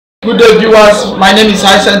Good day viewers, my name is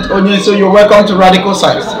Hyacinth Onye, so you're welcome to Radical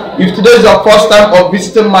Science. If today is your first time of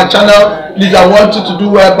visiting my channel, please I want you to do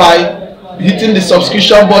well by hitting the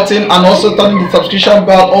subscription button and also turning the subscription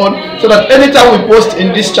bell on so that anytime we post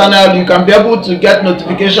in this channel, you can be able to get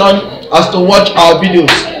notification as to watch our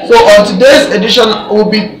videos. So on today's edition,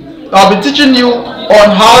 I'll be teaching you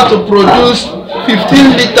on how to produce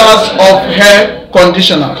 15 liters of hair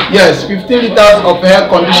conditioner. Yes, 15 liters of hair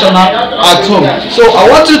conditioner at home. So I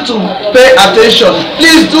want you to pay attention.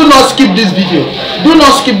 Please do not skip this video. Do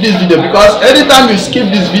not skip this video, because anytime you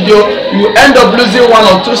skip this video, you end up losing one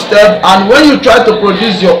or two steps, and when you try to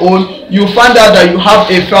produce your own, you find out that you have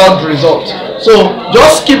a failed result. So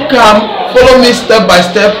just keep calm, follow me step by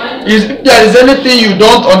step. If there is anything you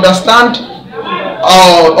don't understand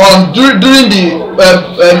during the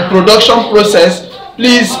production process,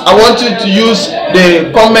 please, I want you to use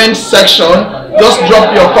the comment section. Just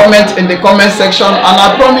drop your comment in the comment section, and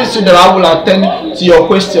I promise you that I will attend to your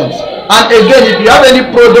questions. And again, if you have any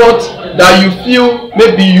product that you feel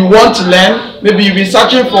maybe you want to learn, maybe you've been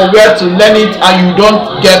searching for where to learn it and you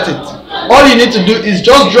don't get it, all you need to do is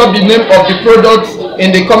just drop the name of the product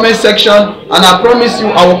in the comment section, and I promise you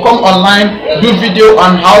I will come online, do video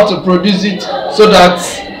on how to produce it so that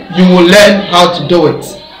you will learn how to do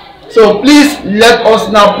it. So please let us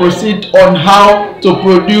now proceed on how to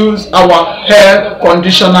produce our hair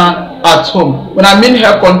conditioner at home. When I mean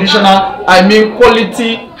hair conditioner, I mean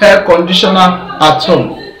quality hair conditioner at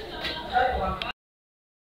home.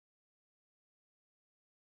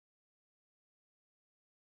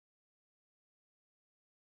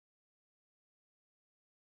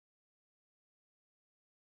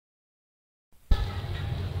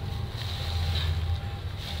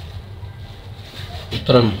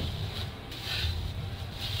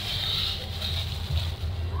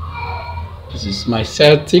 This is my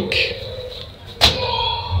Celtic.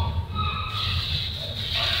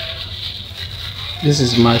 This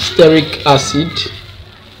is my stearic acid.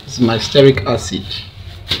 This is my stearic acid.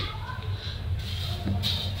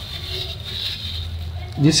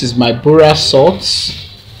 This is my borax salts.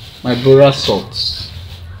 My borax salts.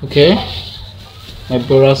 Okay? My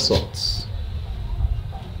borax salts.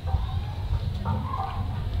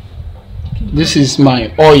 This is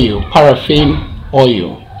my oil, paraffin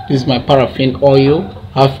oil. This is my paraffin oil,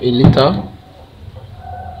 half a liter.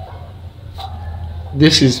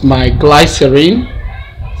 This is my glycerin.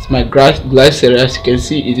 It's my glycerin. As you can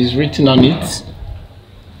see, it is written on it.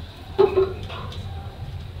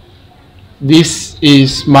 This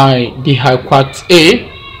is my dihyquat A.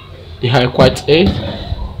 Dihyquat A.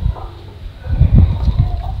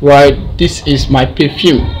 Right. This is my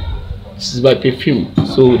perfume. This is my perfume.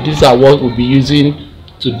 So these are what we'll be using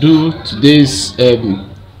to do today's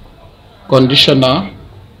conditioner.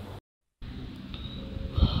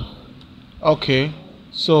 Okay,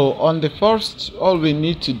 so on the first, all we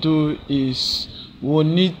need to do is we'll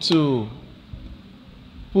need to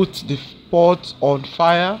put the pot on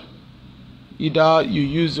fire. Either you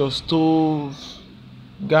use your stove,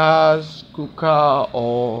 gas cooker,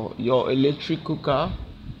 or your electric cooker.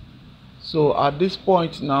 So at this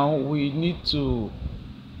point now, we need to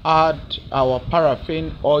add our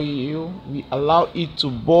paraffin oil. We allow it to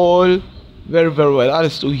boil very well. That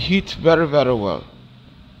is to heat very well.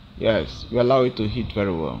 Yes, we allow it to heat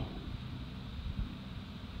very well.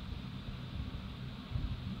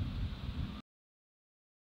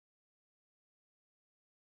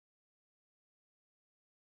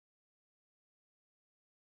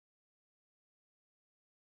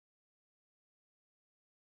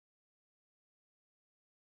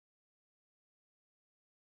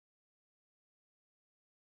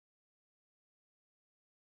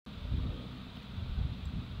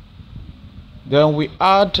 Then we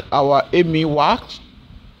add our Amy wax.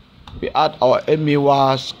 We add our Amy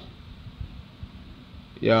wax.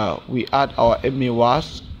 Yeah, we add our Amy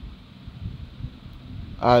wax.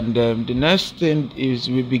 And the next thing is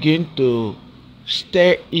we begin to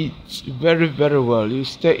stir it very well. You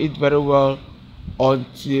stir it very well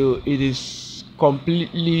until it is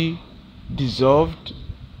completely dissolved.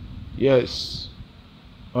 Yes,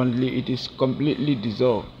 only it is completely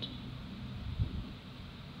dissolved.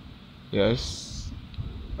 Yes,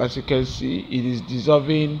 as you can see, it is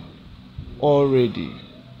dissolving already.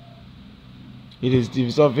 It is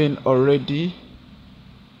dissolving already.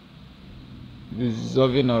 It is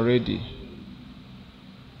dissolving already.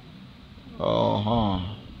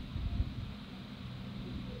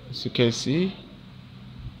 As you can see,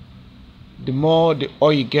 the more the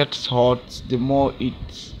oil gets hot, the more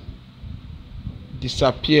it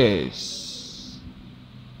disappears.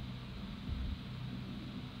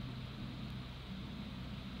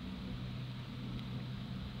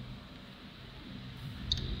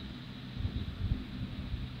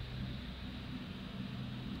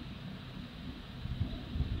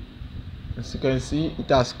 As you can see, it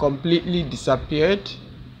has completely disappeared.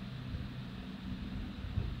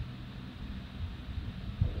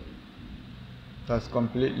 It has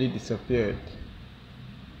completely disappeared.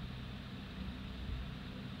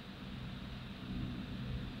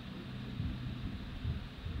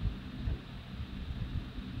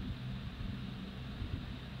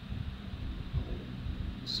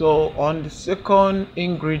 So on the second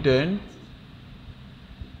ingredient,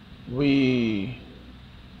 we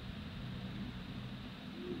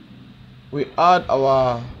add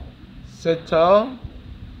our cetyl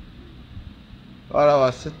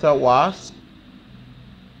wax.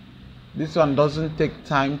 This one doesn't take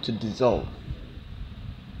time to dissolve.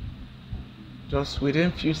 Just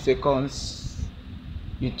within few seconds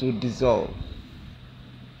it will dissolve.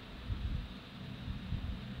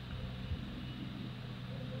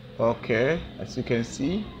 Okay, as you can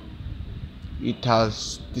see, it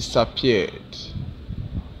has disappeared.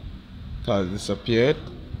 It has disappeared.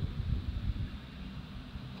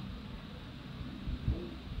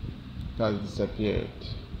 It has disappeared.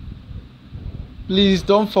 Please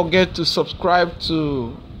don't forget to subscribe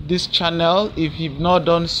to this channel if you've not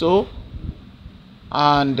done so,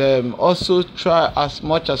 and also try as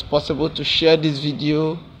much as possible to share this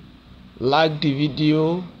video, like the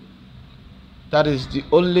video. That is the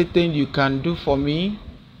only thing you can do for me.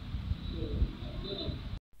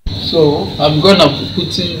 So I'm gonna be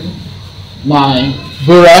putting my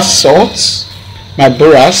borax salt, my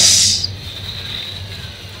borax.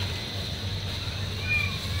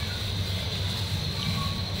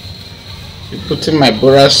 Putting my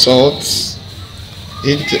borax salt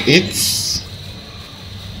into it.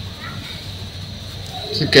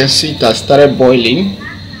 As you can see, it has started boiling.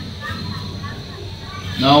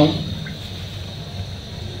 Now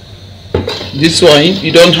this one,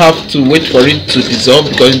 you don't have to wait for it to dissolve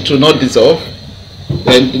because it will not dissolve.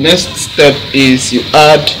 Then the next step is you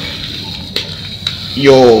add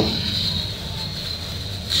your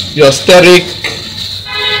stearic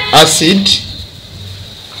acid.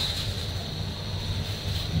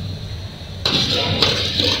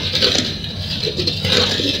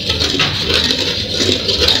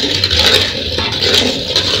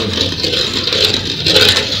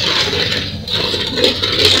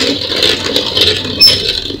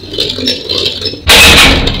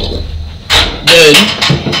 Then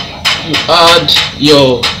you add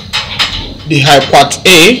your dihyquat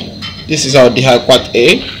A. This is our dihyquat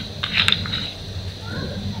A.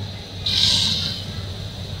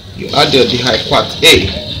 You add your dihyquat A.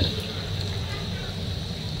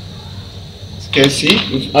 As you can see,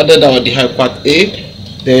 we've added our dihyquat A.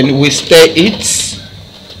 Then we stir it.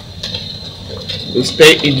 We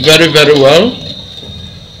stir it very, very well.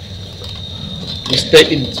 We stir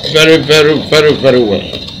it very, very, very, very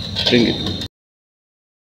well. Bring it.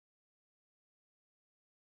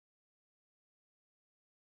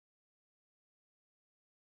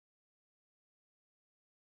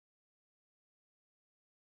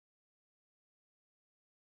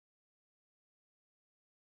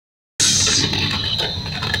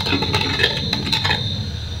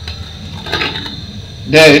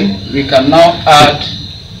 Then we can now add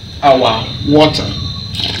our water.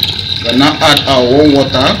 We can now add our warm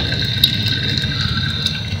water.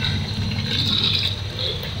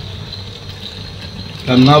 We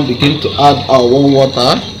can now begin to add our warm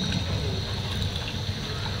water.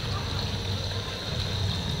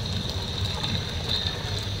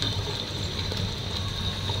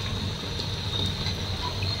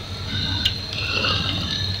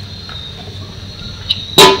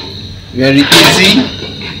 Very easy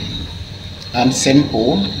and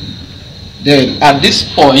simple. Then at this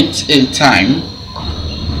point in time,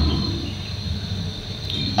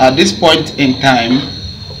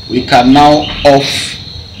 we can now off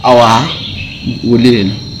our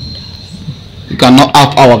we can now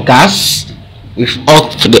off our gas. We've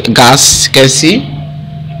off the gas, you can see.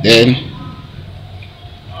 Then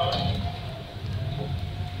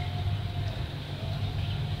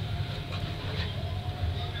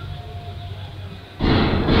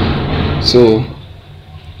so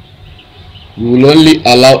we will only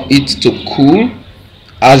allow it to cool.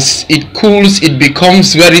 As it cools, it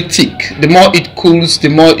becomes very thick. The more it cools, the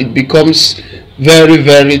more it becomes very,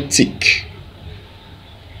 very thick.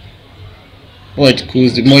 The more it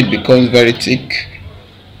cools, the more it becomes very thick.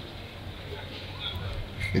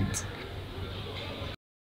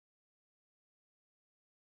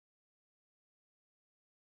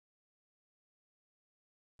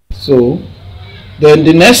 So then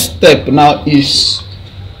the next step now is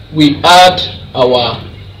we add our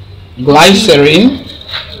glycerin.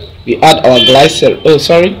 We add our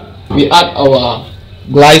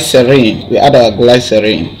glycerin. We add our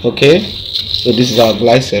glycerin. Okay, so this is our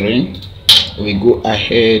glycerin. We go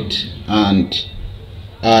ahead and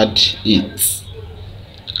add it.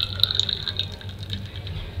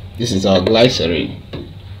 This is our glycerin.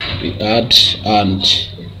 We add and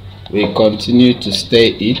we continue to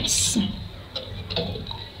stir it.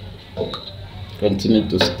 Continue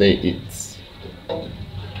to stir it.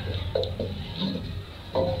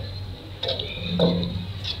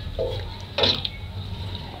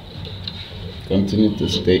 Continue to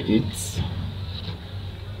stir it.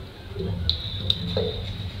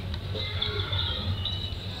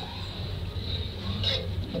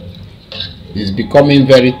 It's becoming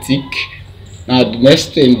very thick. Now the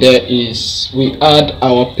next thing there is we add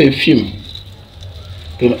our perfume.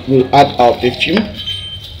 We add our perfume.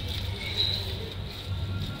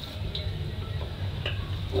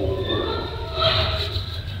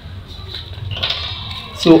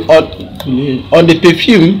 So on the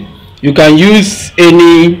perfume, you can use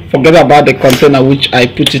any, forget about the container which I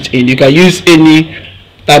put it in, you can use any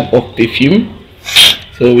type of perfume.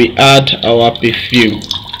 So we add our perfume.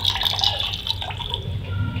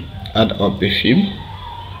 Add our perfume.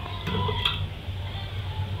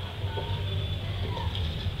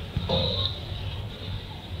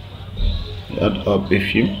 Add our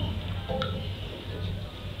perfume.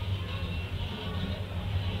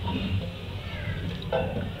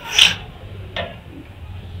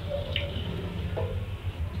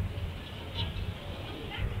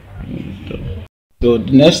 So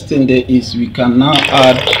the next thing there is we can now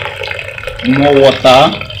add more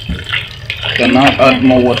water. We can now add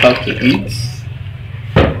more water to it.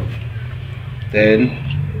 Then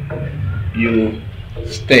you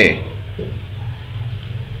stir.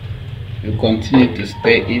 You continue to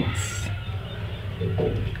stir it.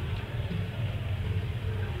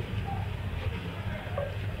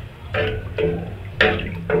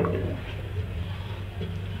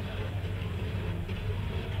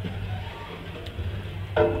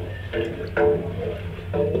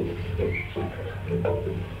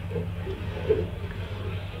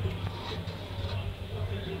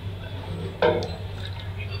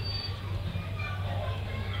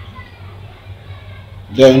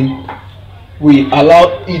 Then we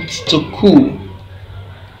allow it to cool.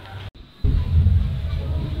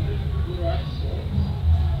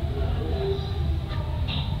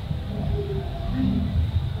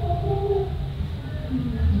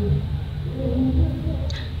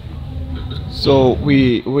 So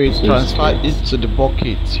we transfer it to the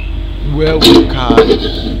bucket where we can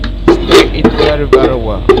stir it very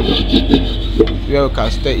well. Where we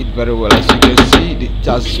can stir it very well. As you can see, it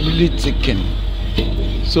has really thickened.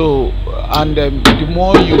 So and the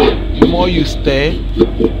more you stir,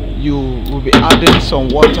 you will be adding some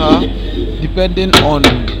water depending on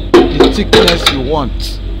the thickness you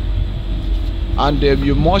want, and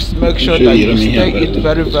you must make sure that you stir it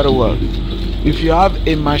very well. If you have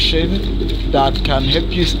a machine that can help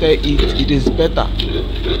you stir it, it is better.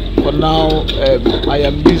 For now, I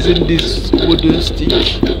am using this wooden stick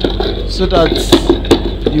so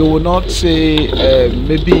that you will not say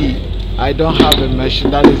maybe I don't have a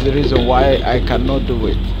machine, that is the reason why I cannot do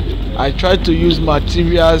it. I try to use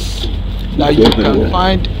materials that you can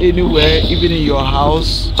find anywhere, even in your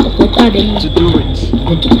house, to do it.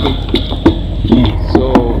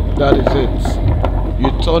 So that is it.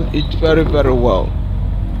 You turn it very well.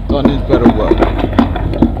 Turn it very well.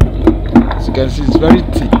 As you can see, it's very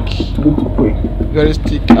thick. Very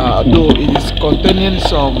thick. Though it is containing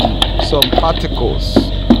some particles.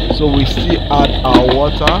 So we still add our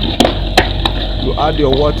water. You add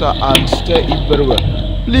your water and stir it very well.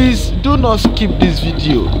 Please do not skip this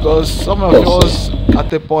video, because some of us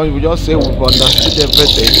at a point we just say we've understood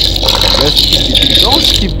everything. Let's skip it. Don't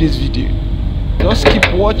skip this video. Just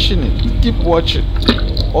keep watching it. Keep watching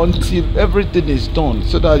until everything is done,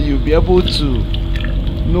 so that you'll be able to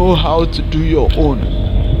know how to do your own.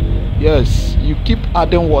 Yes, you keep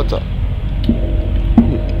adding water.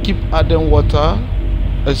 You keep adding water.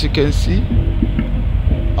 As you can see,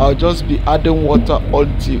 I'll just be adding water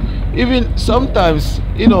until, even sometimes,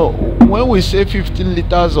 you know, when we say 15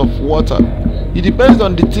 liters of water, it depends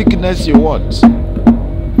on the thickness you want.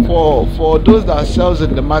 For those that sells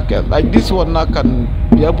in the market, like this one now can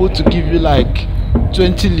be able to give you like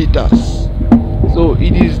 20 liters. So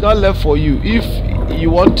it is not left for you. If you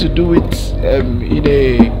want to do it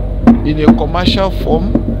in a commercial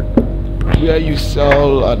form where you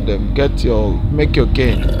sell and make your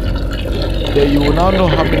gain, then you will now know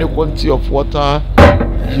how many quantity of water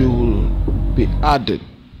you will be adding.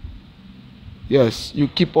 Yes, you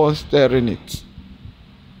keep on stirring it.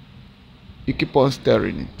 You keep on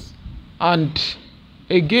stirring it, and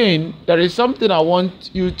again, there is something I want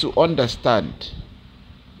you to understand.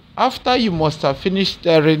 After you must have finished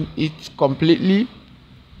stirring it completely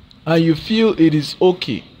and you feel it is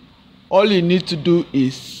okay, all you need to do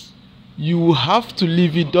is you have to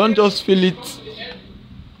leave it. Don't just fill it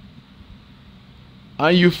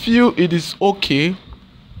and you feel it is okay.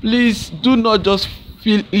 Please do not just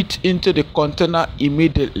fill it into the container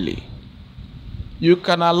immediately. You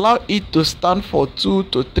can allow it to stand for 2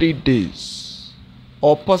 to 3 days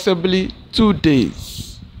or possibly 2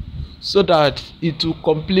 days so that it will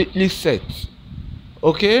completely set.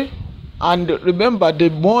 Okay? And remember, the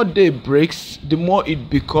more day breaks, the more it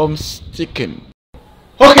becomes thickened.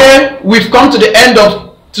 Okay, we've come to the end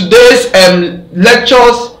of today's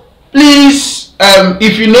lectures. Please,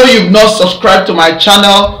 if you know you've not subscribed to my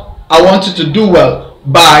channel, I want you to do well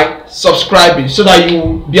by subscribing so that you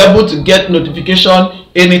will be able to get notification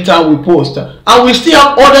anytime we post. And we still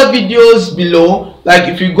have other videos below. Like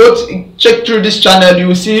if you go to check through this channel, you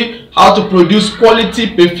will see how to produce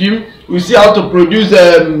quality perfume. You see how to produce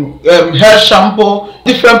hair shampoo,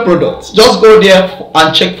 different products. Just go there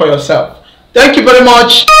and check for yourself. Thank you very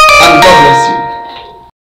much, and God bless you.